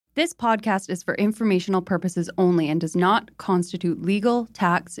This podcast is for informational purposes only and does not constitute legal,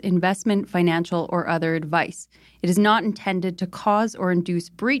 tax, investment, financial, or other advice. It is not intended to cause or induce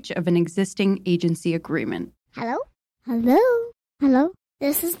breach of an existing agency agreement. Hello? Hello? Hello?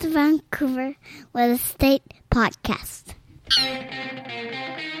 This is the Vancouver Real Estate Podcast.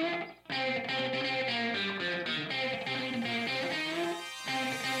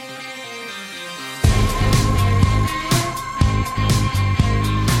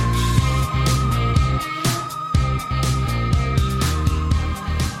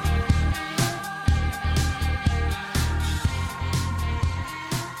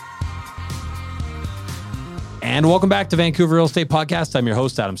 And welcome back to Vancouver Real Estate Podcast. I'm your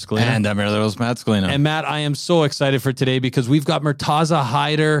host, Adam Scalina. And I'm your other host, Matt Scalina. And Matt, I am so excited for today because we've got Murtaza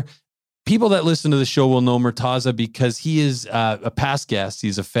Haider. People that listen to the show will know Murtaza because he is a past guest.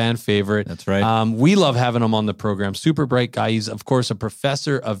 He's a fan favorite. That's right. We love having him on the program. Super bright guy. He's, of course, a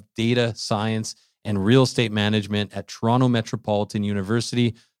professor of data science and real estate management at Toronto Metropolitan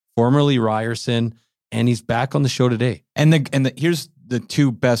University, formerly Ryerson, and he's back on the show today. And here's the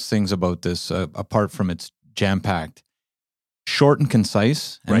two best things about this, apart from its jam-packed, short and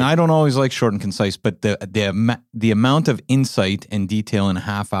concise. And I don't always like short and concise, but the amount of insight and detail in a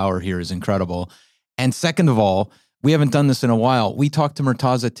half hour here is incredible. And second of all, we haven't done this in a while. We talked to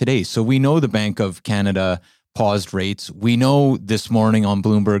Murtaza today. So we know the Bank of Canada paused rates. We know this morning on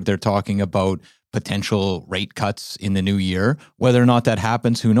Bloomberg, they're talking about potential rate cuts in the new year. Whether or not that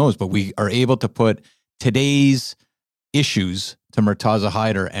happens, who knows? But we are able to put today's issues to Murtaza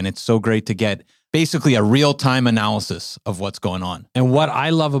Haider, and it's so great to get basically a real-time analysis of what's going on. And what I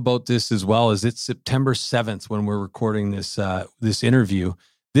love about this as well is it's September 7th when we're recording this this interview.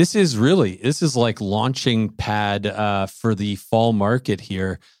 This is like launching pad for the fall market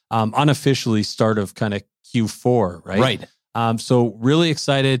here, unofficially start of kind of Q4, right? Right. So really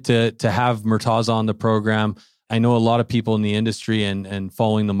excited to have Murtaza on the program. I know a lot of people in the industry and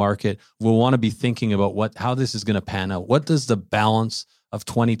following the market will want to be thinking about how this is going to pan out. What does the balance of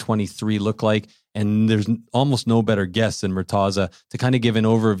 2023 look like? And there's almost no better guest than Murtaza to kind of give an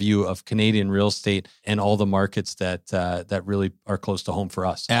overview of Canadian real estate and all the markets that really are close to home for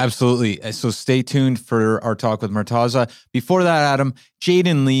us. Absolutely. So stay tuned for our talk with Murtaza. Before that, Adam,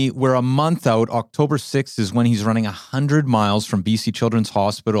 Jaden Lee, we're a month out. October 6th is when he's running 100 miles from BC Children's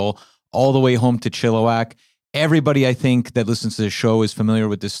Hospital all the way home to Chilliwack. Everybody, I think, that listens to the show is familiar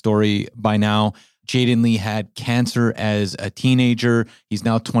with this story by now. Jaden Lee had cancer as a teenager. He's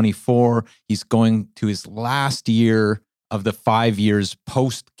now 24. He's going to his last year of the 5 years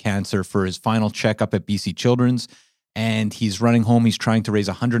post-cancer for his final checkup at BC Children's. And he's running home. He's trying to raise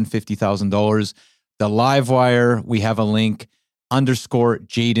 $150,000. The Livewire, we have a link,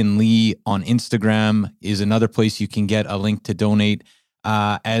 _Jaden Lee on Instagram is another place you can get a link to donate,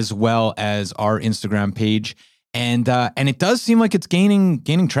 as well as our Instagram page. And it does seem like it's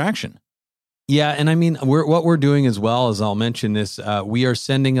gaining traction. Yeah, and I mean, what we're doing as well, as I'll mention this, we are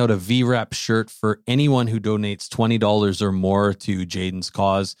sending out a VREP shirt for anyone who donates $20 or more to Jaden's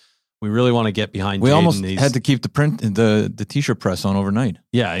cause. We really want to get behind Jaden. We almost had to keep the t-shirt press on overnight.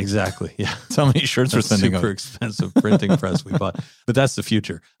 Yeah, exactly. Yeah, that's how many shirts we're sending out. Super expensive printing press we bought, but that's the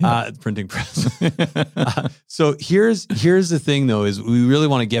future. Printing press. So here's the thing, though, is we really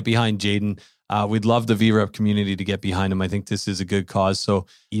want to get behind Jaden. We'd love the VREP community to get behind him. I think this is a good cause. So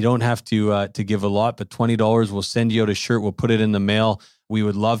you don't have to give a lot, but $20, we'll send you out a shirt. We'll put it in the mail. We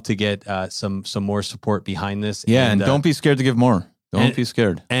would love to get some more support behind this. Yeah, and don't be scared to give more. Don't be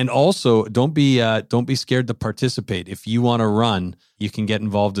scared. And also, don't be scared to participate. If you want to run, you can get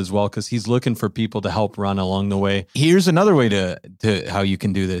involved as well because he's looking for people to help run along the way. Here's another way to how you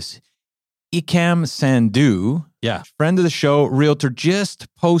can do this. Ikam Sandhu, friend of the show, realtor, just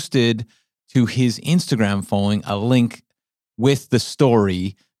posted to his Instagram following a link with the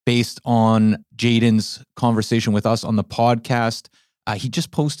story based on Jaden's conversation with us on the podcast. He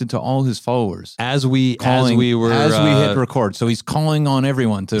just posted to all his followers as we hit record. So he's calling on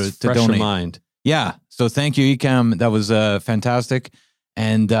everyone to donate. Mind. Yeah. So thank you, Ikam. That was fantastic.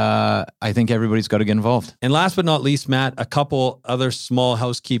 And I think everybody's got to get involved. And last but not least, Matt, a couple other small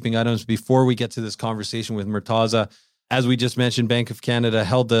housekeeping items before we get to this conversation with Murtaza. As we just mentioned, Bank of Canada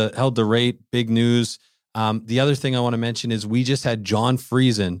held the rate. Big news. The other thing I want to mention is we just had John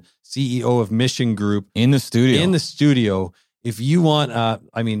Friesen, CEO of Mission Group, in the studio. If you want,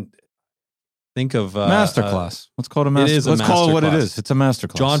 think of masterclass. Let's call it a masterclass. Let's call it what it is. It's a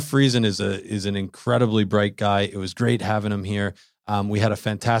masterclass. John Friesen is an incredibly bright guy. It was great having him here. We had a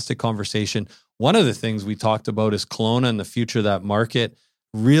fantastic conversation. One of the things we talked about is Kelowna and the future of that market.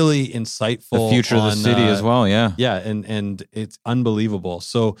 really insightful. The future of the city as well. Yeah. Yeah. And it's unbelievable.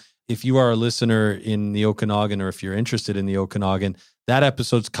 So if you are a listener in the Okanagan, or if you're interested in the Okanagan, that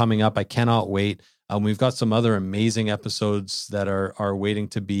episode's coming up. I cannot wait. We've got some other amazing episodes that are waiting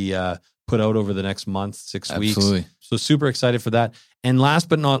to be put out over the next month, 6 weeks. Absolutely. So super excited for that. And last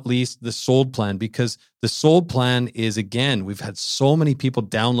but not least, the Sold Plan, because the Sold Plan is, again, we've had so many people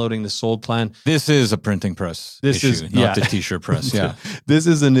downloading the Sold Plan. This is a printing press issue, not the t-shirt press. Yeah. This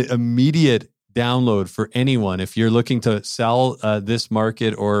is an immediate download for anyone. If you're looking to sell this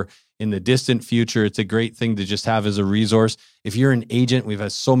market or in the distant future, it's a great thing to just have as a resource. If you're an agent, we've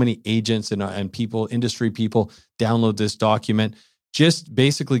had so many agents and people, industry people, download this document. Just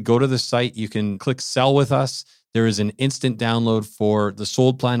basically go to the site. You can click sell with us. There is an instant download for the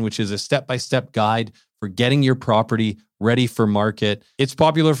Sold Plan, which is a step-by-step guide for getting your property ready for market. It's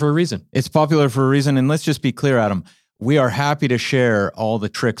popular for a reason. It's popular for a reason. And let's just be clear, Adam, we are happy to share all the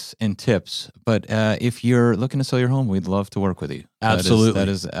tricks and tips. But if you're looking to sell your home, we'd love to work with you. Absolutely. That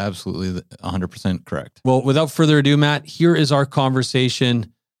is absolutely 100% correct. Well, without further ado, Matt, here is our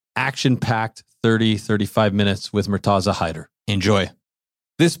conversation, action-packed 35 minutes with Murtaza Haider. Enjoy.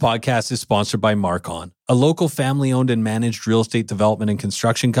 This podcast is sponsored by Marcon, a local family-owned and managed real estate development and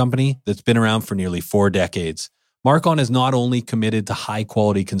construction company that's been around for nearly 4 decades. Marcon is not only committed to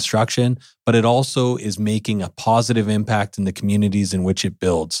high-quality construction, but it also is making a positive impact in the communities in which it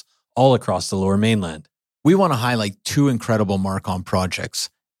builds, all across the Lower Mainland. We want to highlight 2 incredible Marcon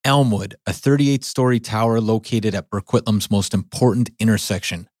projects. Elmwood, a 38-story tower located at Burquitlam's most important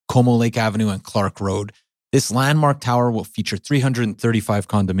intersection, Como Lake Avenue and Clark Road. This landmark tower will feature 335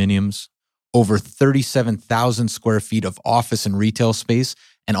 condominiums, over 37,000 square feet of office and retail space,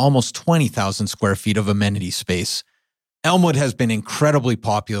 and almost 20,000 square feet of amenity space. Elmwood has been incredibly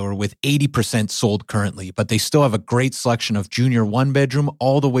popular with 80% sold currently, but they still have a great selection of junior 1-bedroom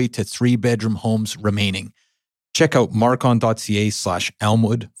all the way to 3-bedroom homes remaining. Check out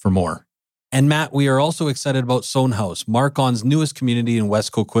marcon.ca/Elmwood for more. And Matt, we are also excited about Sohn House, Marcon's newest community in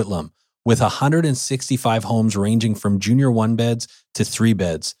West Coquitlam. With 165 homes ranging from junior 1-beds to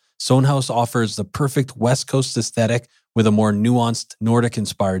 3-beds, Sohn House offers the perfect West Coast aesthetic with a more nuanced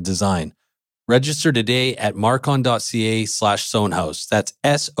Nordic-inspired design. Register today at marcon.ca/Sohnhaus. That's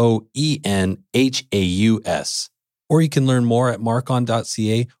SOENHAUS. Or you can learn more at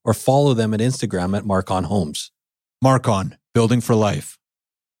marcon.ca or follow them at Instagram at Marcon Homes. Marcon, building for life.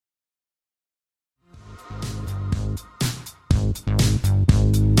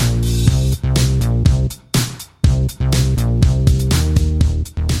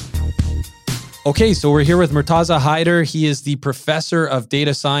 Okay, so we're here with Murtaza Haider. He is the professor of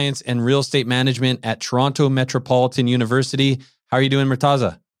data science and real estate management at Toronto Metropolitan University. How are you doing,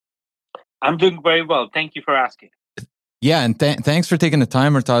 Murtaza? I'm doing very well. Thank you for asking. Yeah, and thanks for taking the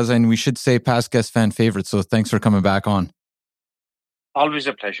time, Murtaza. And we should say past guest fan favorite. So thanks for coming back on. Always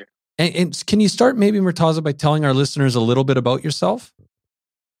a pleasure. And can you start maybe, Murtaza, by telling our listeners a little bit about yourself?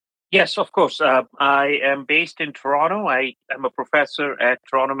 Yes, of course. I am based in Toronto. I am a professor at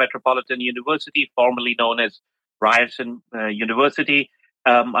Toronto Metropolitan University, formerly known as Ryerson University.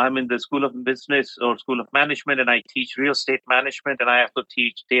 I'm in the School of Business or School of Management, and I teach real estate management, and I also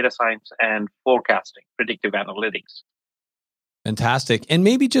teach data science and forecasting, predictive analytics. Fantastic. And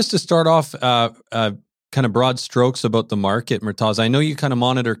maybe just to start off, kind of broad strokes about the market, Murtaza. I know you kind of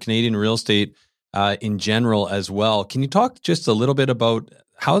monitor Canadian real estate in general as well. Can you talk just a little bit about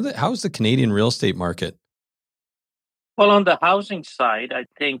how's the Canadian real estate market? Well, on the housing side, I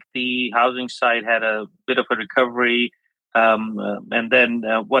think the housing side had a bit of a recovery. And then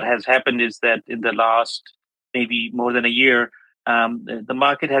what has happened is that in the last maybe more than a year, the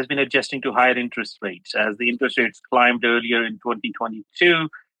market has been adjusting to higher interest rates. As the interest rates climbed earlier in 2022,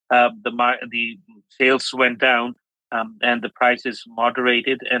 the sales went down and the prices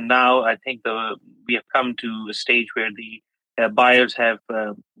moderated. And now I think we have come to a stage where the buyers have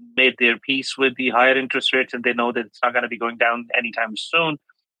made their peace with the higher interest rates, and they know that it's not going to be going down anytime soon.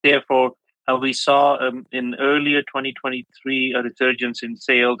 Therefore, we saw in earlier 2023 a resurgence in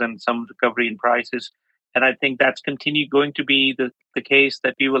sales and some recovery in prices. And I think that's going to be the case,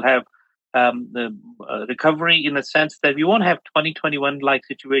 that we will have the recovery in the sense that we won't have 2021-like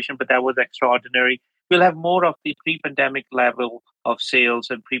situation, but that was extraordinary. We'll have more of the pre-pandemic level of sales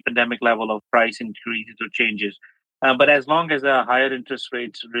and pre-pandemic level of price increases or changes. But as long as the higher interest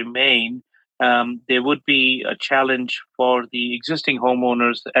rates remain, there would be a challenge for the existing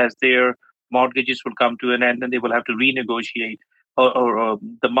homeowners as their mortgages will come to an end and they will have to renegotiate or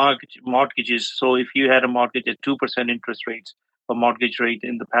the mortgages. So if you had a mortgage at 2% interest rates or mortgage rate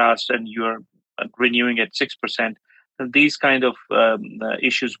in the past and you're renewing at 6%, these kind of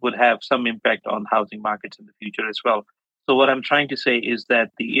issues would have some impact on housing markets in the future as well. So what I'm trying to say is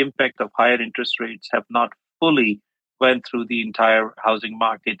that the impact of higher interest rates have not fully went through the entire housing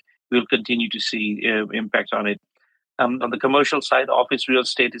market. We'll continue to see impacts on it. On the commercial side, office real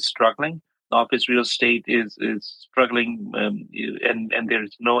estate is struggling. Office real estate is struggling, and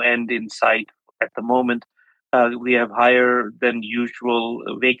there's no end in sight at the moment. We have higher than usual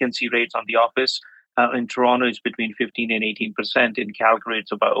vacancy rates on the office. In Toronto, it's between 15 and 18%. In Calgary,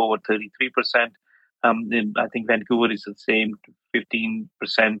 it's about over 33%. I think Vancouver is the same, 15%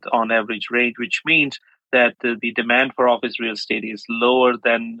 on average rate, which means that the demand for office real estate is lower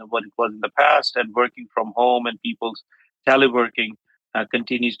than what it was in the past, and working from home and people's teleworking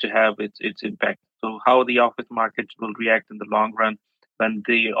continues to have its impact. So how the office market will react in the long run when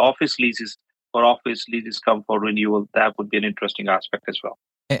the office leases come for renewal, that would be an interesting aspect as well.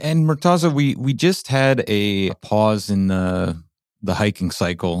 And Murtaza, we just had a pause in the hiking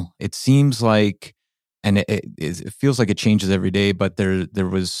cycle. It seems like, and it feels like it changes every day, but there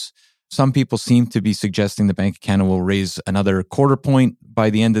was, some people seem to be suggesting the Bank of Canada will raise another quarter point by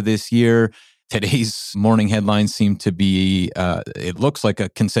the end of this year. Today's morning headlines seem to be, it looks like a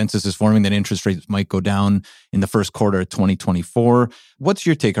consensus is forming that interest rates might go down in the first quarter of 2024. What's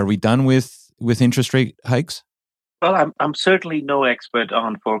your take? Are we done with interest rate hikes? Well, I'm certainly no expert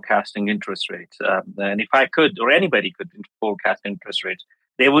on forecasting interest rates. And if I could, or anybody could forecast interest rates,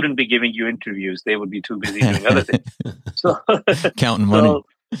 they wouldn't be giving you interviews. They would be too busy doing other things. So counting money.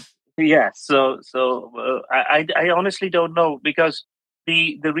 I honestly don't know, because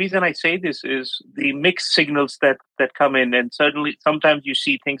the reason I say this is the mixed signals that come in, and certainly sometimes you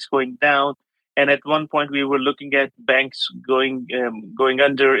see things going down. And at one point we were looking at banks going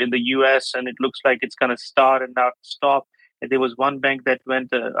under in the US, and it looks like it's going to start and not stop. And there was one bank that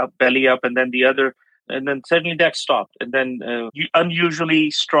went up, belly up, and then the other, and then suddenly that stopped. And then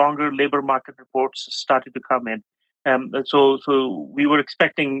unusually stronger labor market reports started to come in. So we were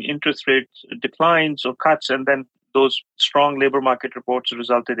expecting interest rate declines or cuts, and then those strong labor market reports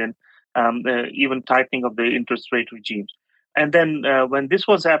resulted in even tightening of the interest rate regimes. And then when this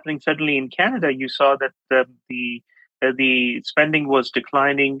was happening, suddenly in Canada, you saw that the spending was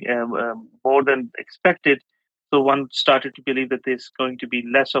declining more than expected. So one started to believe that there's going to be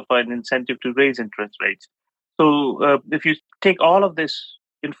less of an incentive to raise interest rates. So if you take all of this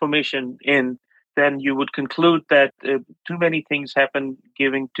information in, then you would conclude that too many things happen,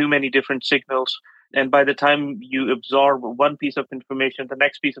 giving too many different signals. And by the time you absorb one piece of information, the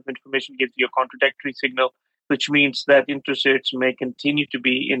next piece of information gives you a contradictory signal, which means that interest rates may continue to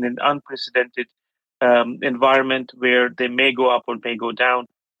be in an unprecedented environment where they may go up or may go down.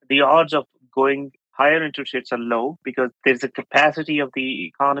 The odds of going higher interest rates are low because there's a capacity of the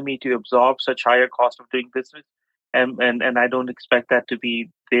economy to absorb such higher cost of doing business. And I don't expect that to be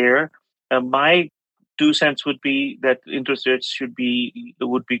there. My 2 cents would be that interest rates would be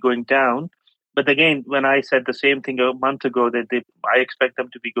going down. But again, when I said the same thing a month ago, that I expect them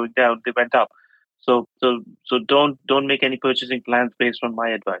to be going down, they went up. So don't make any purchasing plans based on my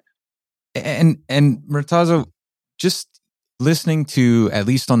advice. And Murtaza, just listening to, at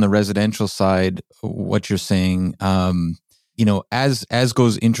least on the residential side, what you're saying, as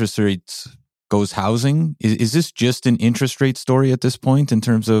goes interest rates, goes housing. Is this just an interest rate story at this point in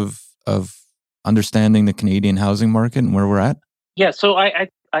terms of understanding the Canadian housing market and where we're at? Yeah, so I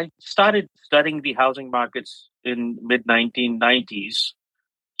started studying the housing markets in mid-1990s.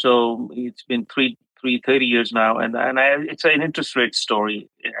 So it's been 30 years now, and it's an interest rate story,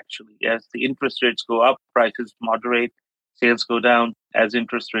 actually. As the interest rates go up, prices moderate, sales go down. As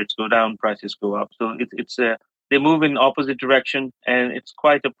interest rates go down, prices go up. So they move in opposite direction, and it's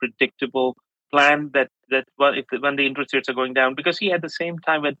quite a predictable plan that when the interest rates are going down, because at the same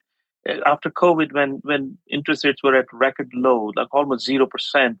time after COVID, when interest rates were at record low, like almost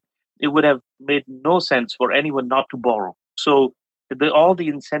 0%, it would have made no sense for anyone not to borrow. So all the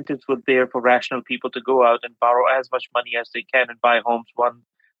incentives were there for rational people to go out and borrow as much money as they can and buy homes, one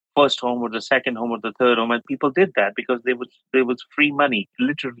first home or the second home or the third home. And people did that because there was free money,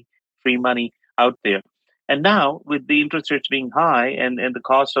 literally free money out there. And now with the interest rates being high and the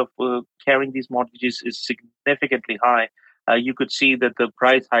cost of carrying these mortgages is significantly high, you could see that the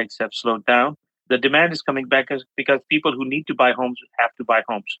price hikes have slowed down. The demand is coming back because people who need to buy homes have to buy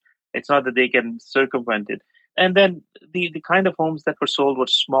homes. It's not that they can circumvent it. And then the kind of homes that were sold were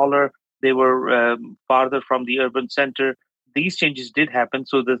smaller. They were farther from the urban center. These changes did happen.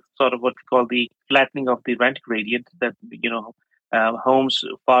 So the sort of what we call the flattening of the rent gradient, that, homes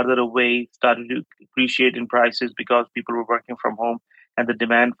farther away started to appreciate in prices because people were working from home and the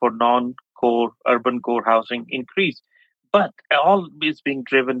demand for non-core urban core housing increased. But all is being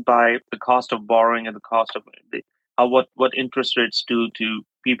driven by the cost of borrowing and the cost of what interest rates do to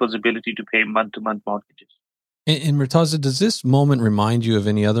people's ability to pay month-to-month mortgages. And Murtaza, does this moment remind you of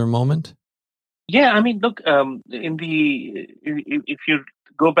any other moment? Yeah, I mean, look, if you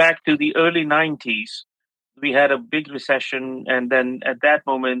go back to the early '90s, we had a big recession, and then at that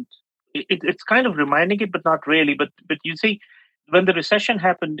moment, it's kind of reminding it, but not really. But you see, when the recession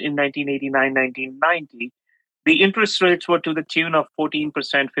happened in 1989, 1990, the interest rates were to the tune of 14%,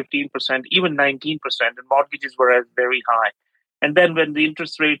 15%, even 19%, and mortgages were very high. And then when the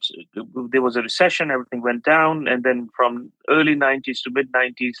interest rates, there was a recession, everything went down. And then from early '90s to mid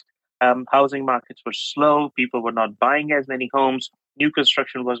 '90s, housing markets were slow. People were not buying as many homes. New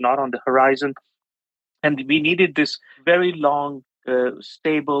construction was not on the horizon. And we needed this very long,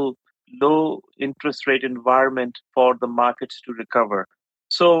 stable, low interest rate environment for the markets to recover.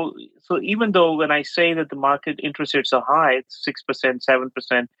 So even though when I say that the market interest rates are high, it's 6%,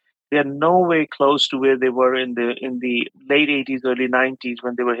 7%, they are nowhere close to where they were in the late '80s, early '90s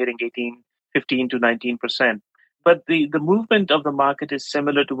when they were hitting 18, 15 to 19%. But the movement of the market is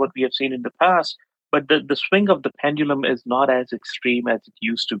similar to what we have seen in the past, but the swing of the pendulum is not as extreme as it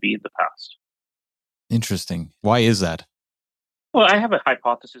used to be in the past. Interesting. Why is that? Well, I have a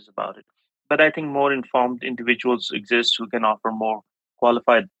hypothesis about it, but I think more informed individuals exist who can offer more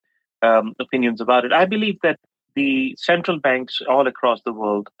qualified opinions about it. I believe that the central banks all across the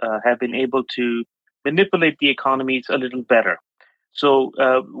world have been able to manipulate the economies a little better. So,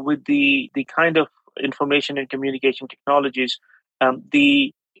 with the kind of information and communication technologies,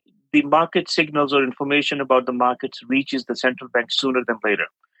 the market signals or information about the markets reaches the central bank sooner than later.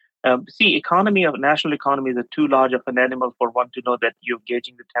 National economies are too large of an animal for one to know that you're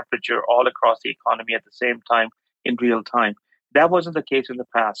gauging the temperature all across the economy at the same time in real time. That wasn't the case in the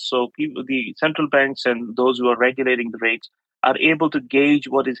past. So the central banks and those who are regulating the rates are able to gauge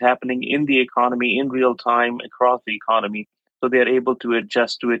what is happening in the economy in real time across the economy. So they are able to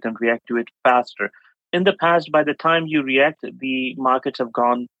adjust to it and react to it faster. In the past, by the time you react, the markets have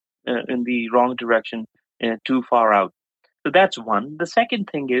gone in the wrong direction, too far out. So that's one. The second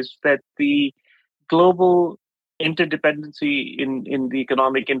thing is that the global interdependency in the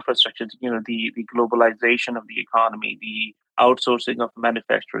economic infrastructure, the globalization of the economy, the outsourcing of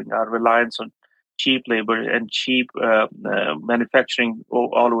manufacturing, our reliance on cheap labor and cheap manufacturing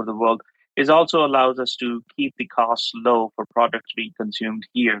all over the world is also allows us to keep the costs low for products being consumed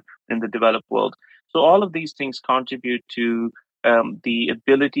here in the developed world. So all of these things contribute to the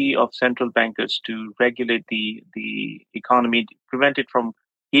ability of central bankers to regulate the economy, prevent it from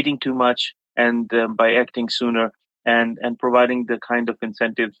eating too much, and by acting sooner and providing the kind of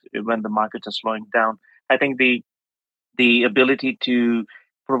incentives when the markets are slowing down. I think the ability to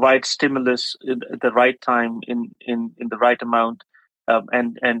provide stimulus at the right time in the right amount,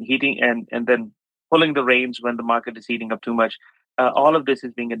 and heating and then pulling the reins when the market is heating up too much. All of this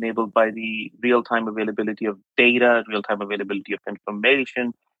is being enabled by the real-time availability of data, real-time availability of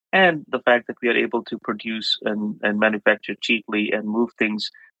information, and the fact that we are able to produce and manufacture cheaply and move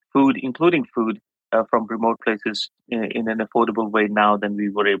things, food, including food, from remote places in an affordable way now than we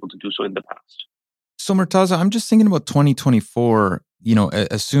were able to do so in the past. So Murtaza, I'm just thinking about 2024,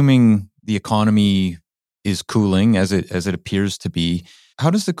 assuming the economy is cooling as it appears to be, how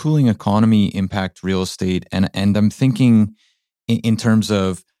does the cooling economy impact real estate? And I'm thinking in terms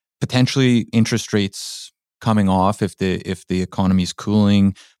of potentially interest rates coming off if the economy is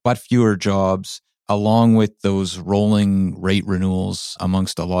cooling, but fewer jobs, along with those rolling rate renewals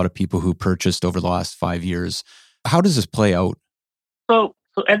amongst a lot of people who purchased over the last 5 years. How does this play out? So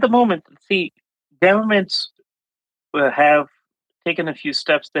at the moment, governments have taken a few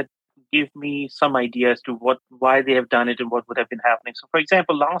steps that give me some idea as to why they have done it and what would have been happening. So, for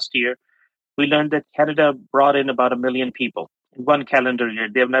example, last year, we learned that Canada brought in about 1 million people in one calendar year.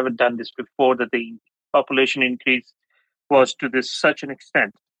 They have never done this before, that the population increase was to such an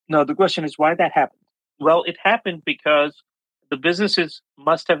extent. Now, the question is why that happened. Well, it happened because the businesses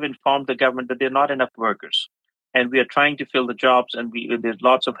must have informed the government that there are not enough workers. And we are trying to fill the jobs, and there's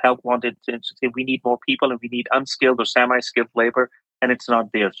lots of help wanted to say we need more people and we need unskilled or semi-skilled labor, and it's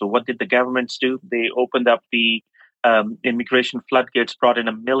not there. So what did the governments do? They opened up the immigration floodgates, brought in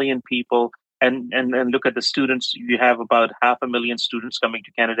 1 million people, and look at the students. You have about 500,000 students coming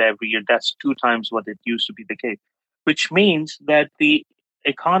to Canada every year. That's 2 times what it used to be the case, which means that the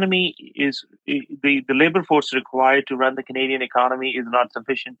economy is the labor force required to run the Canadian economy is not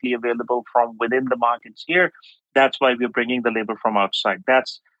sufficiently available from within the markets here. That's why we're bringing the labor from outside.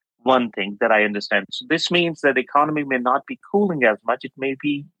 That's one thing that I understand. So this means that the economy may not be cooling as much. It may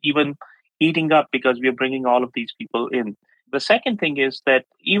be even heating up because we are bringing all of these people in. The second thing is that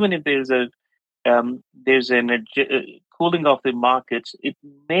even if there's cooling of the markets, it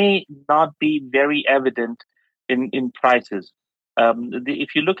may not be very evident in prices.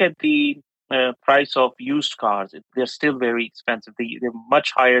 If you look at the price of used cars, they're still very expensive. They're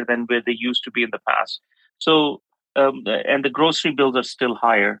much higher than where they used to be in the past. So, and the grocery bills are still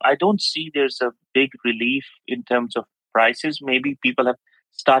higher. I don't see there's a big relief in terms of prices. Maybe people have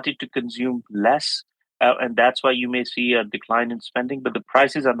started to consume less, and that's why you may see a decline in spending, but the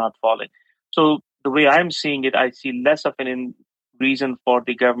prices are not falling. So the way I'm seeing it, I see less of reason for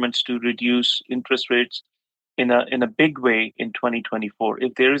the governments to reduce interest rates in a big way in 2024.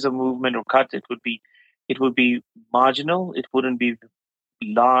 If there is a movement or cut, it would be marginal. It wouldn't be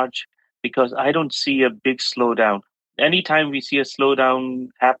large because I don't see a big slowdown. Anytime we see a slowdown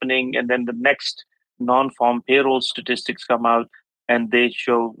happening, and then the next non-farm payroll statistics come out and they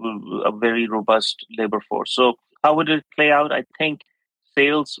show a very robust labor force. So how would it play out? I think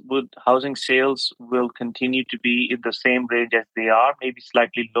housing sales will continue to be in the same range as they are, maybe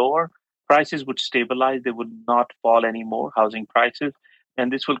slightly lower. Prices would stabilize, they would not fall anymore, housing prices.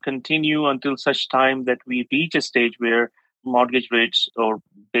 And this will continue until such time that we reach a stage where mortgage rates or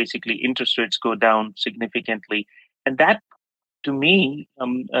basically interest rates go down significantly. And that, to me,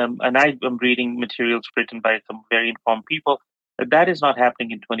 and I am reading materials written by some very informed people, that is not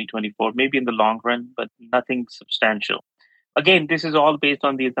happening in 2024, maybe in the long run, but nothing substantial. Again, this is all based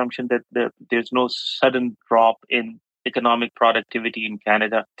on the assumption that there's no sudden drop in economic productivity in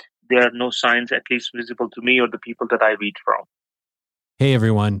Canada. There are no signs, at least visible to me or the people that I read from. Hey,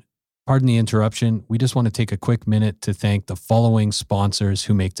 everyone. Pardon the interruption. We just want to take a quick minute to thank the following sponsors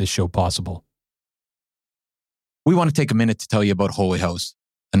who make this show possible. We want to take a minute to tell you about Holy House,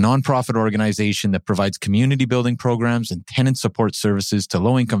 a nonprofit organization that provides community building programs and tenant support services to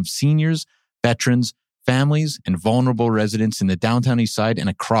low-income seniors, veterans, families, and vulnerable residents in the downtown east side and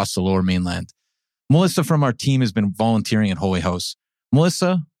across the lower mainland. Melissa from our team has been volunteering at Holy House.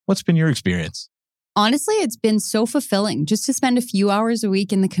 Melissa, what's been your experience? Honestly, it's been so fulfilling just to spend a few hours a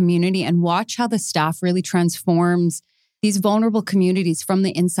week in the community and watch how the staff really transforms these vulnerable communities from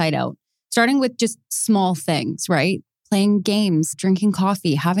the inside out, starting with just small things, right? Playing games, drinking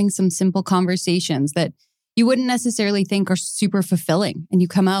coffee, having some simple conversations that you wouldn't necessarily think are super fulfilling. And you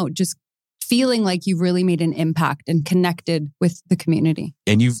come out just feeling like you've really made an impact and connected with the community.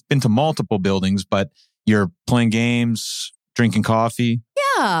 And you've been to multiple buildings, but you're playing games, drinking coffee.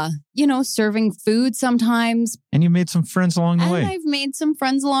 Yeah, serving food sometimes. And you made some friends along the way. And I've made some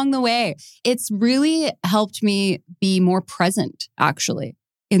friends along the way. It's really helped me be more present, actually,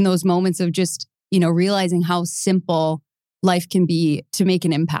 in those moments of just, realizing how simple life can be to make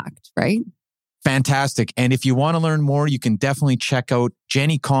an impact, right? Fantastic. And if you want to learn more, you can definitely check out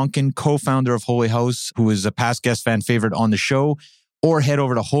Jenny Conkin, co-founder of Holy House, who is a past guest fan favorite on the show, or head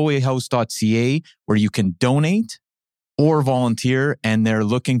over to holyhouse.ca where you can donate or volunteer. And they're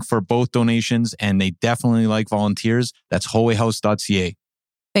looking for both donations and they definitely like volunteers. That's holyhouse.ca.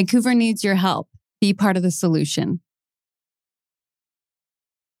 Vancouver needs your help. Be part of the solution.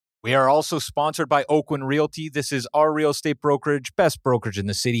 We are also sponsored by Oakwyn Realty. This is our real estate brokerage, best brokerage in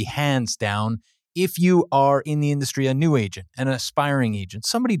the city, hands down. If you are in the industry, a new agent, an aspiring agent,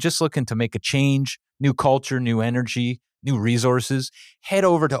 somebody just looking to make a change, new culture, new energy, new resources, head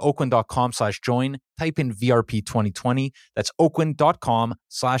over to oakwyn.com/join, type in VRP 2020. That's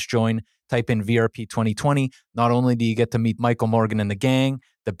oakwyn.com/join, type in VRP 2020. Not only do you get to meet Michael Morgan and the gang,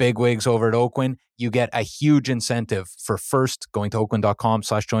 the bigwigs over at Oakwyn, you get a huge incentive for first going to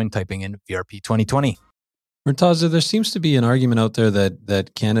oakwyn.com/join, typing in VRP 2020. Murtaza, there seems to be an argument out there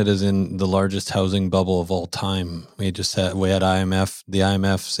that Canada's in the largest housing bubble of all time. We had the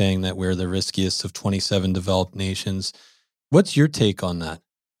IMF saying that we're the riskiest of 27 developed nations. What's your take on that?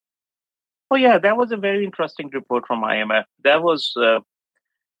 Oh, yeah, that was a very interesting report from IMF. That was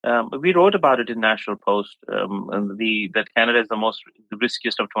we wrote about it in National Post, that Canada is the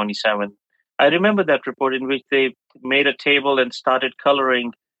riskiest of 27. I remember that report in which they made a table and started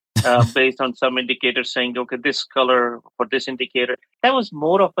coloring based on some indicators, saying, okay, this color for this indicator. That was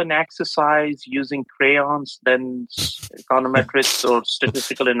more of an exercise using crayons than econometrics or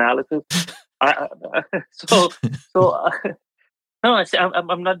statistical analysis. No,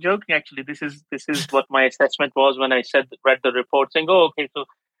 I'm not joking. Actually, this is what my assessment was when I read the report, saying, "Oh, okay."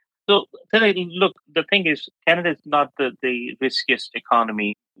 So look, the thing is, Canada is not the riskiest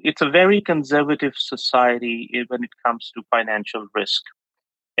economy. It's a very conservative society when it comes to financial risk,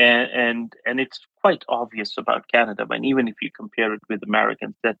 and it's quite obvious about Canada. And even if you compare it with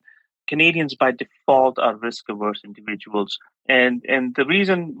Americans, that Canadians by default are risk-averse individuals. And the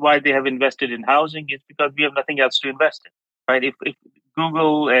reason why they have invested in housing is because we have nothing else to invest in, right? If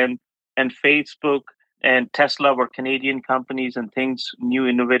Google and Facebook and Tesla were Canadian companies and new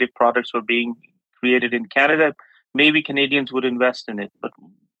innovative products were being created in Canada, maybe Canadians would invest in it. But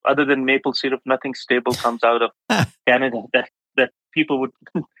other than maple syrup, nothing stable comes out of Canada that people would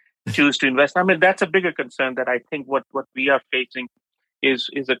choose to invest. I mean, that's a bigger concern that I think what we are facing is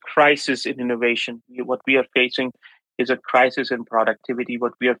a crisis in innovation. What we are facing is a crisis in productivity.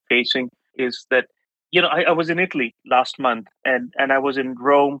 What we are facing is that, I was in Italy last month and I was in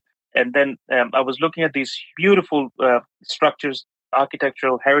Rome, and then I was looking at these beautiful structures,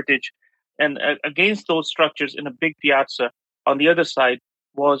 architectural heritage, and against those structures in a big piazza on the other side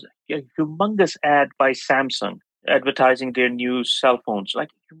was a humongous ad by Samsung advertising their new cell phones, like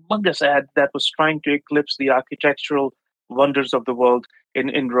a humongous ad that was trying to eclipse the architectural wonders of the world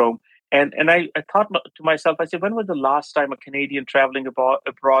in Rome. And I thought to myself, I said, when was the last time a Canadian traveling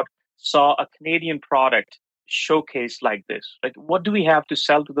abroad saw a Canadian product showcased like this? Like, what do we have to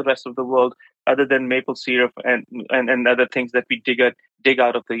sell to the rest of the world other than maple syrup and other things that we dig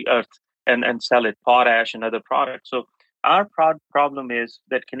out of the earth and sell it, potash and other products? So our problem is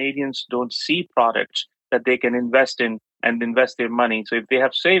that Canadians don't see products that they can invest in and invest their money. So if they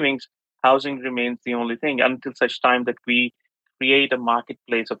have savings, housing remains the only thing until such time that we create a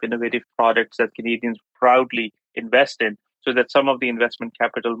marketplace of innovative products that Canadians proudly invest in, so that some of the investment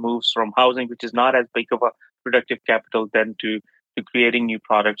capital moves from housing, which is not as big of a productive capital, then to creating new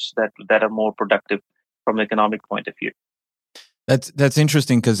products that are more productive from an economic point of view. That's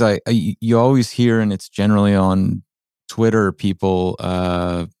interesting because you always hear, and it's generally on Twitter, people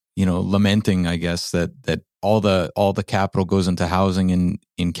lamenting, I guess, that all the capital goes into housing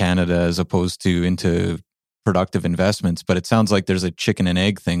in Canada as opposed to into productive investments. But it sounds like there's a chicken and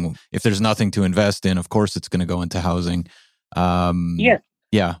egg thing. If there's nothing to invest in, of course it's going to go into housing. Yes.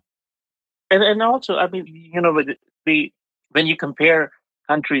 Yeah. And also, I mean, when you compare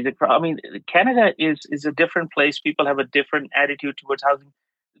countries, I mean, Canada is a different place. People have a different attitude towards housing.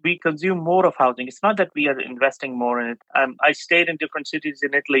 We consume more of housing. It's not that we are investing more in it. I stayed in different cities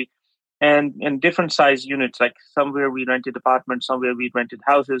in Italy and in different size units, like somewhere we rented apartments, somewhere we rented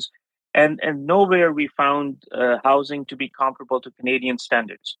houses, and nowhere we found housing to be comparable to Canadian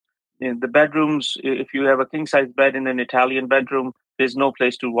standards. In the bedrooms, if you have a king size bed in an Italian bedroom, there's no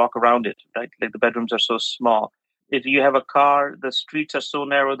place to walk around it, right? Like the bedrooms are so small. If you have a car, the streets are so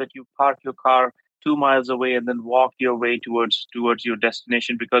narrow that you park your car 2 miles away and then walk your way towards your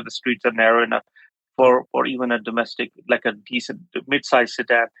destination because the streets are narrow enough for even a domestic, like a decent mid-sized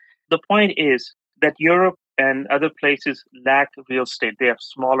sedan. The point is that Europe and other places lack real estate. They have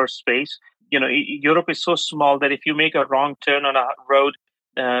smaller space. Europe is so small that if you make a wrong turn on a road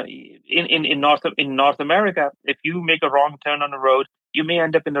in North America, if you make a wrong turn on a road, you may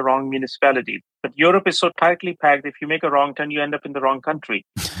end up in the wrong municipality. But Europe is so tightly packed, if you make a wrong turn, you end up in the wrong country.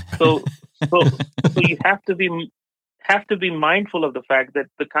 So you have to be mindful of the fact that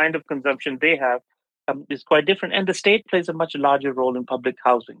the kind of consumption they have is quite different. And the state plays a much larger role in public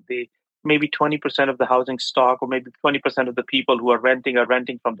housing. Maybe 20% of the housing stock, or maybe 20% of the people who are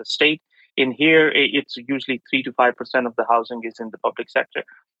renting from the state. In here, it's usually 3 to 5% of the housing is in the public sector.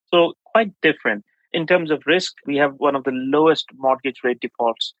 So quite different. In terms of risk, we have one of the lowest mortgage rate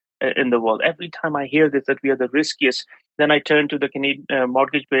defaults in the world. Every time I hear this, that we are the riskiest, then I turn to the Canadian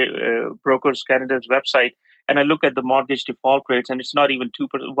Mortgage Brokers Canada's website and I look at the mortgage default rates, and it's not even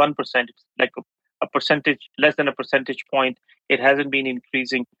 1%. It's like a percentage, less than a percentage point. It hasn't been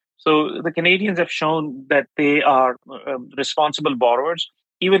increasing. So the Canadians have shown that they are responsible borrowers.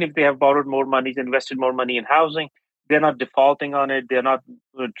 Even if they have borrowed more money, invested more money in housing, they're not defaulting on it. They're not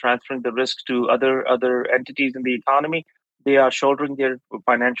transferring the risk to other entities in the economy. They are shouldering their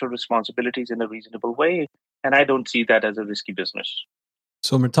financial responsibilities in a reasonable way. And I don't see that as a risky business.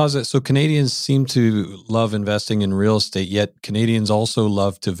 So Murtaza, Canadians seem to love investing in real estate, yet Canadians also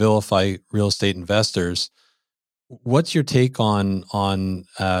love to vilify real estate investors. What's your take on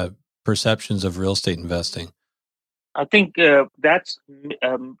perceptions of real estate investing? I think that's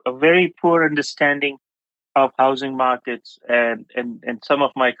a very poor understanding of housing markets, and some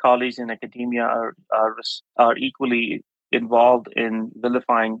of my colleagues in academia are equally involved in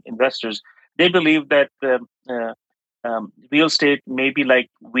vilifying investors. They believe that real estate may be like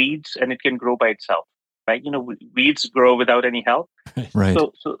weeds, and it can grow by itself. Right? Weeds grow without any help. Right.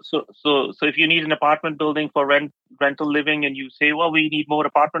 So if you need an apartment building for rental living, and you say, well, we need more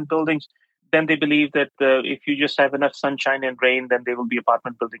apartment buildings, then they believe that if you just have enough sunshine and rain, then there will be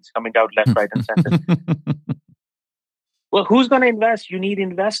apartment buildings coming out left, right, and center. Well, who's going to invest? You need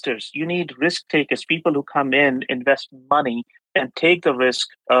investors. You need risk takers, people who come in, invest money, and take the risk.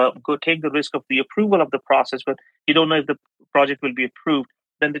 Go take the risk of the approval of the process, but you don't know if the project will be approved.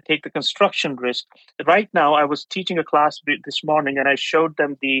 Then they take the construction risk. Right now, I was teaching a class this morning, and I showed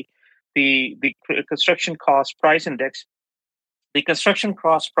them the construction cost price index. The construction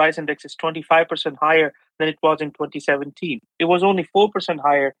cost price index is 25% higher than it was in 2017. It was only 4%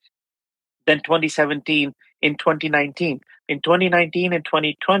 higher than 2017 in 2019. In 2019 and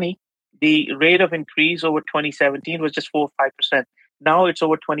 2020, the rate of increase over 2017 was just 4 or 5%. Now it's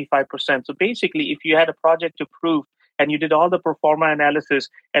over 25%. So basically, if you had a project approved and you did all the pro forma analysis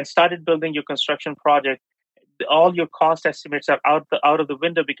and started building your construction project, all your cost estimates are out of the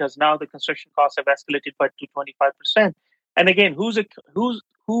window because now the construction costs have escalated by to 25%. And again,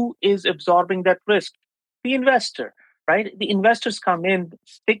 who is absorbing that risk? The investor, right? The investors come in,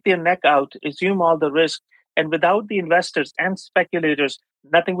 stick their neck out, assume all the risk, and without the investors and speculators,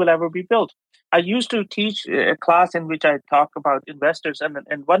 nothing will ever be built. I used to teach a class in which I talk about investors, and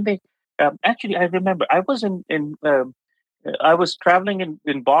one day, actually, I remember I was I was traveling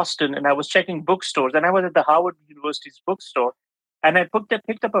in Boston, and I was checking bookstores, and I was at the Harvard University's bookstore, and I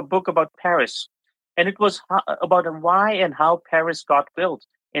picked up a book about Paris, and it was about why and how Paris got built.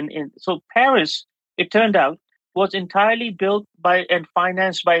 So Paris, it turned out, was entirely built by and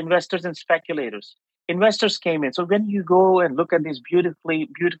financed by investors and speculators. Investors came in. So when you go and look at these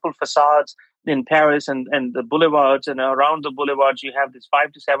beautiful facades in Paris and the boulevards, and around the boulevards, you have these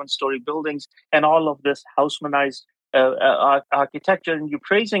 5 to 7 story buildings and all of this housemanized architecture, and you're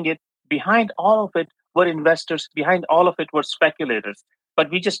praising it. Behind all of it were investors. Behind all of it were speculators. But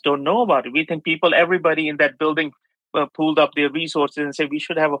we just don't know about it. We think everybody in that building pooled up their resources and say we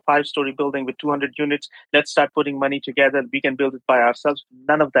should have a 5 story building with 200 units. Let's start putting money together. We can build it by ourselves.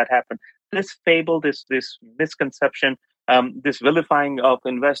 None of that happened. This fable, this misconception, this vilifying of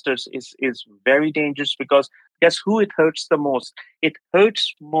investors is very dangerous, because guess who it hurts the most? It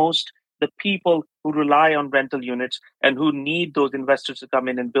hurts most the people who rely on rental units and who need those investors to come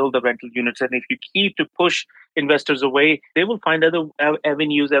in and build the rental units. And if you keep to push investors away, they will find other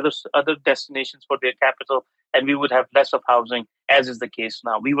avenues, other destinations for their capital, and we would have less of housing, as is the case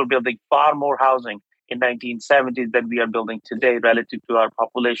now. We were building far more housing in 1970s than we are building today relative to our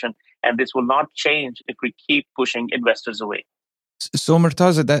population, and this will not change if we keep pushing investors away. So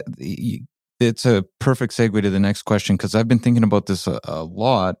Murtaza, it's a perfect segue to the next question, because I've been thinking about this a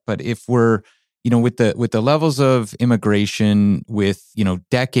lot. But if we're, with the levels of immigration, with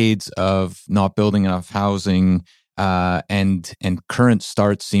decades of not building enough housing, and current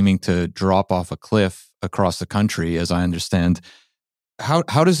starts seeming to drop off a cliff across the country, as I understand,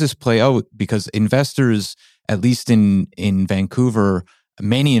 how does this play out? Because investors, at least in Vancouver,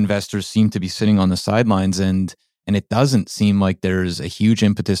 many investors seem to be sitting on the sidelines, and it doesn't seem like there's a huge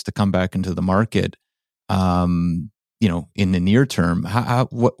impetus to come back into the market, in the near term.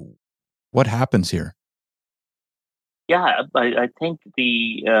 What happens here? Yeah, I think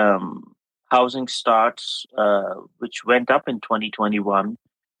the housing starts, which went up in 2021,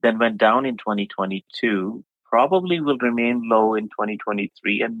 then went down in 2022, probably will remain low in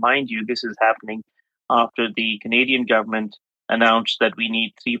 2023. And mind you, this is happening after the Canadian government announced that we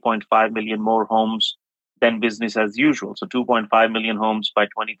need 3.5 million more homes than business as usual. So 2.5 million homes by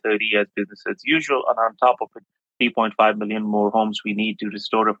 2030 as business as usual. And on top of it, 3.5 million more homes we need to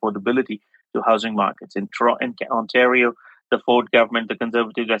restore affordability to housing markets. In Ontario, the Ford government, the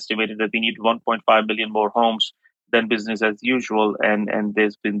Conservatives estimated that we need 1.5 million more homes than business as usual. And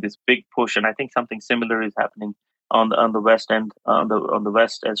there's been this big push. And I think something similar is happening on the West End, on the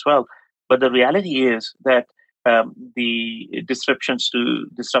West as well. But the reality is that the disruptions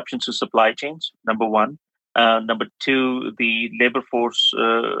to supply chains, number one. Number two, the labor force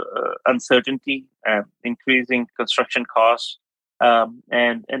uncertainty, increasing construction costs,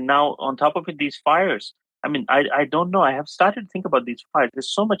 and now on top of it, these fires. I mean, I don't know. I have started to think about these fires.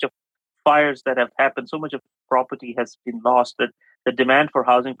 There's so much of fires that have happened. So much of property has been lost that the demand for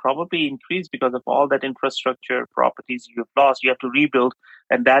housing probably increased because of all that infrastructure, properties you've lost. You have to rebuild,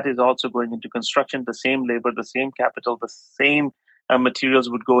 and that is also going into construction. The same labor, the same capital, the same materials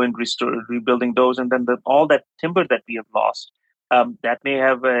would go in rebuilding those, and then all that timber that we have lost, that may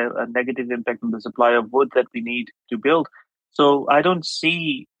have a negative impact on the supply of wood that we need to build. So I don't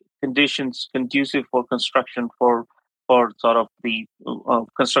see conditions conducive for construction for sort of the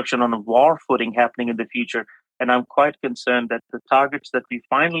construction on a war footing happening in the future. And I'm quite concerned that the targets that we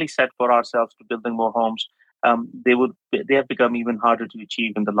finally set for ourselves to building more homes, they have become even harder to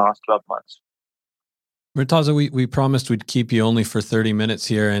achieve in the last 12 months. Murtaza, we promised we'd keep you only for 30 minutes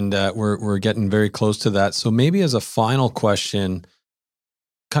here, and we're getting very close to that. So maybe as a final question,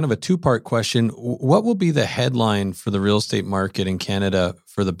 kind of a two-part question, what will be the headline for the real estate market in Canada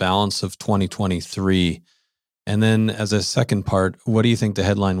for the balance of 2023? And then as a second part, what do you think the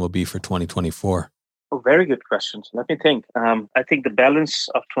headline will be for 2024? Oh, very good questions. Let me think. I think the balance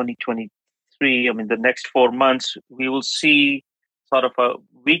of 2023, the next 4 months, we will see sort of a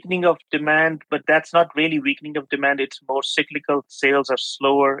weakening of demand, but that's not really weakening of demand. It's more cyclical. Sales are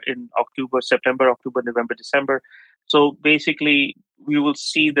slower in September, October, November, December. So basically, we will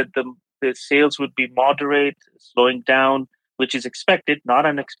see that the sales would be moderate, slowing down, which is expected, not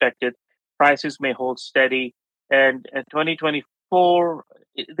unexpected. Prices may hold steady. And 2024,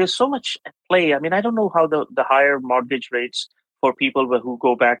 there's so much at play. I don't know how the higher mortgage rates for people who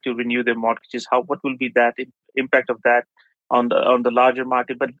go back to renew their mortgages, what will be that impact of that on the larger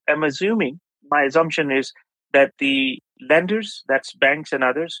market. But my assumption is that the lenders, that's banks and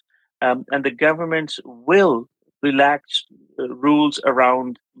others, and the governments will relax rules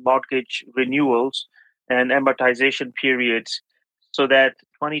around mortgage renewals and amortization periods so that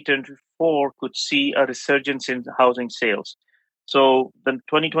 2024 could see a resurgence in housing sales. So the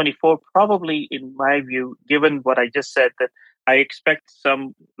 2024 probably, in my view, given what I just said, that I expect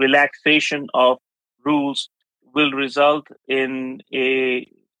some relaxation of rules will result in a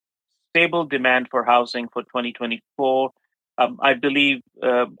stable demand for housing for 2024. I believe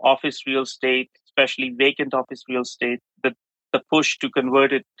office real estate, especially vacant office real estate, the push to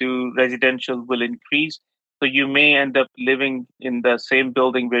convert it to residential will increase. So you may end up living in the same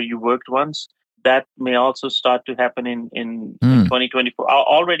building where you worked once. That may also start to happen in 2024.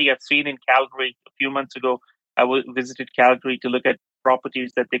 Already I've seen in Calgary a few months ago, I visited Calgary to look at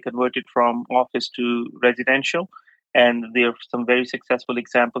properties that they converted from office to residential. And there are some very successful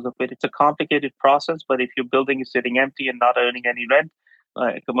examples of it. It's a complicated process, but if your building is sitting empty and not earning any rent,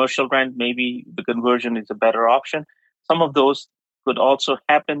 commercial rent, maybe the conversion is a better option. Some of those could also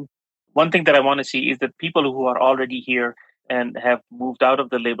happen. One thing that I want to see is that people who are already here and have moved out of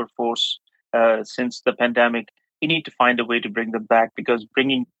the labor force since the pandemic, we need to find a way to bring them back, because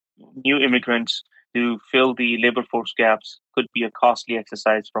bringing new immigrants to fill the labor force gaps could be a costly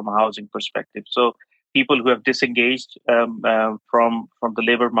exercise from a housing perspective. So people who have disengaged from the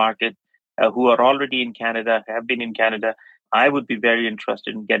labor market, who are already in Canada, have been in Canada, I would be very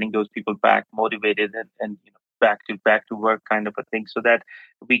interested in getting those people back motivated and back to work kind of a thing, so that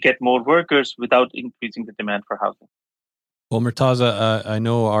we get more workers without increasing the demand for housing. Well, Murtaza, I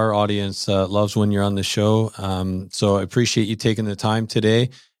know our audience loves when you're on the show, so I appreciate you taking the time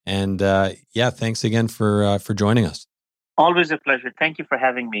today. And thanks again for joining us. Always a pleasure. Thank you for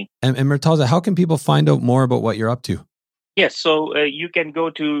having me. And Murtaza, how can people find out more about what you're up to? Yes, so you can go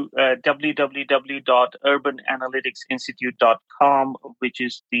to www.urbananalyticsinstitute.com, which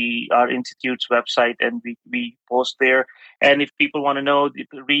is our institute's website, and we post there. And if people want to know,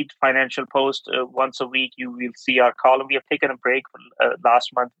 read Financial Post once a week, you will see our column. We have taken a break for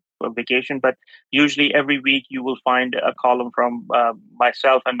last month for vacation, but usually every week you will find a column from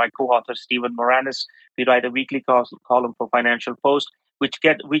myself and my co-author, Stephen Moranis. We write a weekly column for Financial Post, which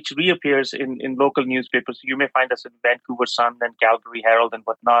reappears in local newspapers. You may find us in Vancouver Sun and Calgary Herald and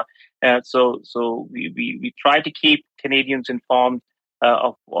whatnot. So we try to keep Canadians informed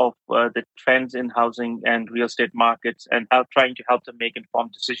of the trends in housing and real estate markets, and trying to help them make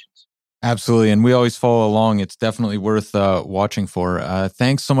informed decisions. Absolutely. And we always follow along. It's definitely worth watching for.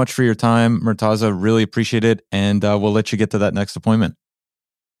 Thanks so much for your time, Murtaza. Really appreciate it. And we'll let you get to that next appointment.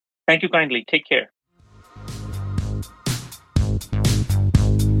 Thank you kindly. Take care.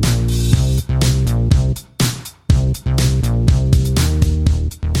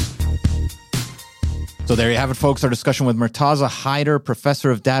 So there you have it, folks. Our discussion with Murtaza Haider,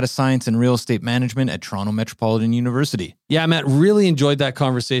 Professor of Data Science and Real Estate Management at Toronto Metropolitan University. Yeah, Matt, really enjoyed that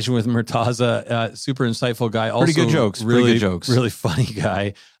conversation with Murtaza. Super insightful guy. Also, pretty good jokes. Really funny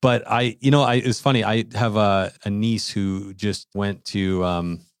guy. But it's funny. I have a niece who just went to,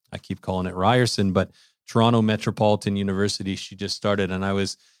 I keep calling it Ryerson, but Toronto Metropolitan University. She just started. And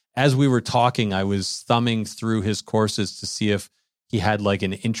as we were talking, I was thumbing through his courses to see if he had like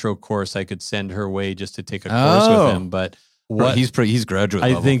an intro course I could send her way just to take a course with him. But he's graduate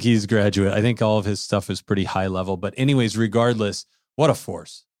level. I think he's graduate. I think all of his stuff is pretty high level. But anyways, regardless, what a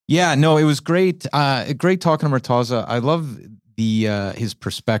force. Yeah, no, it was great. Great talking to Murtaza. I love his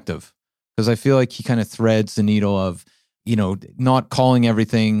perspective, because I feel like he kind of threads the needle of, not calling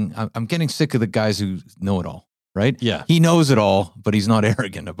everything. I'm getting sick of the guys who know it all, right? Yeah. He knows it all, but he's not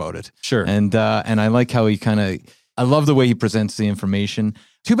arrogant about it. Sure. And I like how he kind of I love the way he presents the information.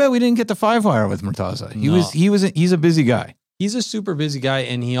 Too bad we didn't get the 5-wire with Murtaza. He's a busy guy. He's a super busy guy,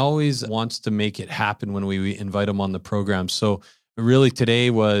 and he always wants to make it happen when we invite him on the program. So really today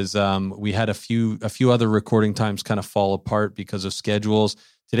was, we had a few other recording times kind of fall apart because of schedules.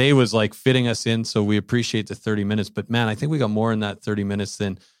 Today was like fitting us in, so we appreciate the 30 minutes. But man, I think we got more in that 30 minutes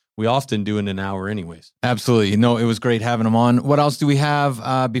than we often do in an hour anyways. Absolutely. No, it was great having him on. What else do we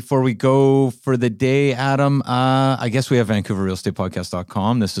have before we go for the day, Adam? I guess we have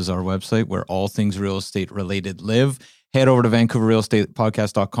VancouverRealEstatePodcast.com. This is our website where all things real estate related live. Head over to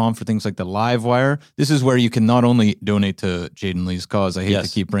VancouverRealEstatePodcast.com for things like the live wire. This is where you can not only donate to Jaden Lee's cause. I hate to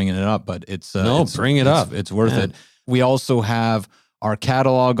keep bringing it up, but bring it up. It's worth it. We also have our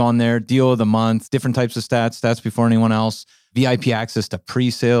catalog on there, deal of the month, different types of stats before anyone else, VIP access to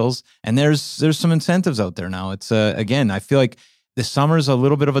pre-sales, and there's some incentives out there now. It's again, I feel like the summer's a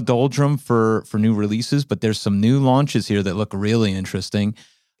little bit of a doldrum for new releases, but there's some new launches here that look really interesting.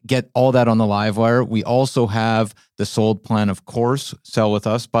 Get all that on the live wire. We also have the sold plan, of course, sell with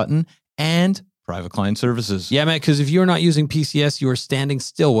us button, and private client services. Yeah, man, because if you're not using PCS, you are standing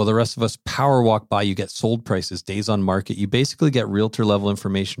still while the rest of us power walk by. You get sold prices, days on market. You basically get realtor level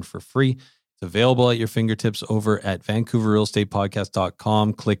information for free. It's available at your fingertips over at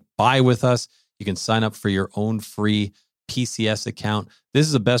VancouverRealEstatePodcast.com. Click buy with us. You can sign up for your own free PCS account. This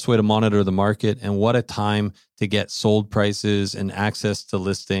is the best way to monitor the market, and what a time to get sold prices and access to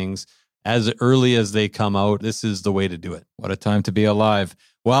listings as early as they come out. This is the way to do it. What a time to be alive.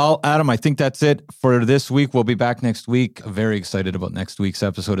 Well, Adam, I think that's it for this week. We'll be back next week. Very excited about next week's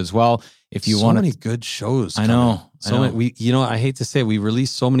episode as well. If you want many good shows. I know. Many, I hate to say it, we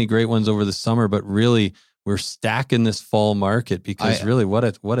released so many great ones over the summer, but really we're stacking this fall market because really what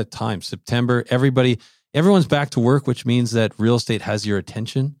a time. September, everyone's back to work, which means that real estate has your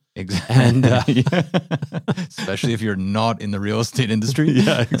attention. Exactly. And especially if you're not in the real estate industry.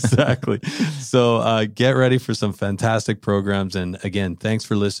 Yeah, exactly. So get ready for some fantastic programs. And again, thanks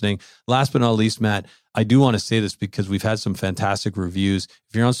for listening. Last but not least, Matt, I do want to say this because we've had some fantastic reviews.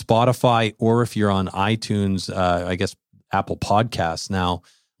 If you're on Spotify or if you're on iTunes, I guess Apple Podcasts now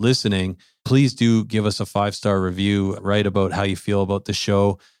listening, please do give us a 5-star review, write about how you feel about the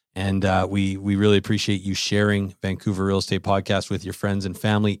show. And we really appreciate you sharing Vancouver Real Estate Podcast with your friends and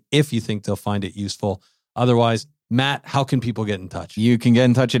family if you think they'll find it useful. Otherwise, Matt, how can people get in touch? You can get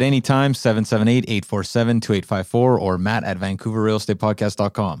in touch at any time, 778-847-2854 or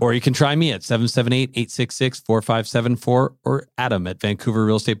matt@VancouverRealEstatePodcast.com. Or you can try me at 778-866-4574 or Adam at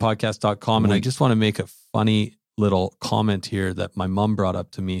VancouverRealEstatePodcast.com. And I just want to make a funny little comment here that my mom brought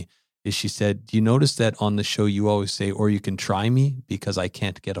up to me. Is she said, do you notice that on the show you always say, or you can try me because I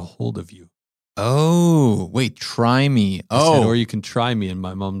can't get a hold of you? Oh, wait, try me. Said, or you can try me. And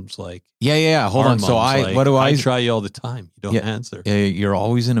my mom's like, yeah. Hold on. So I try you all the time. You don't answer. Yeah, you're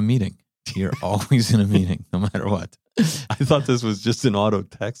always in a meeting. You're always in a meeting, no matter what. I thought this was just an auto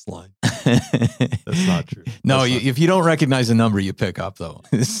text line. That's not true. No, if you don't recognize a number, you pick up though.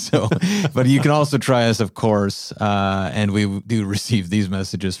 So, but you can also try us, of course. And we do receive these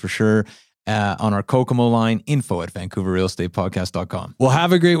messages for sure on our Kokomo line, info@VancouverRealEstatePodcast.com. Well,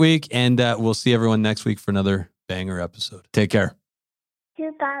 have a great week, and we'll see everyone next week for another banger episode. Take care.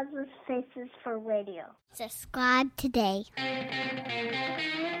 2000 Faces for Radio. Subscribe today.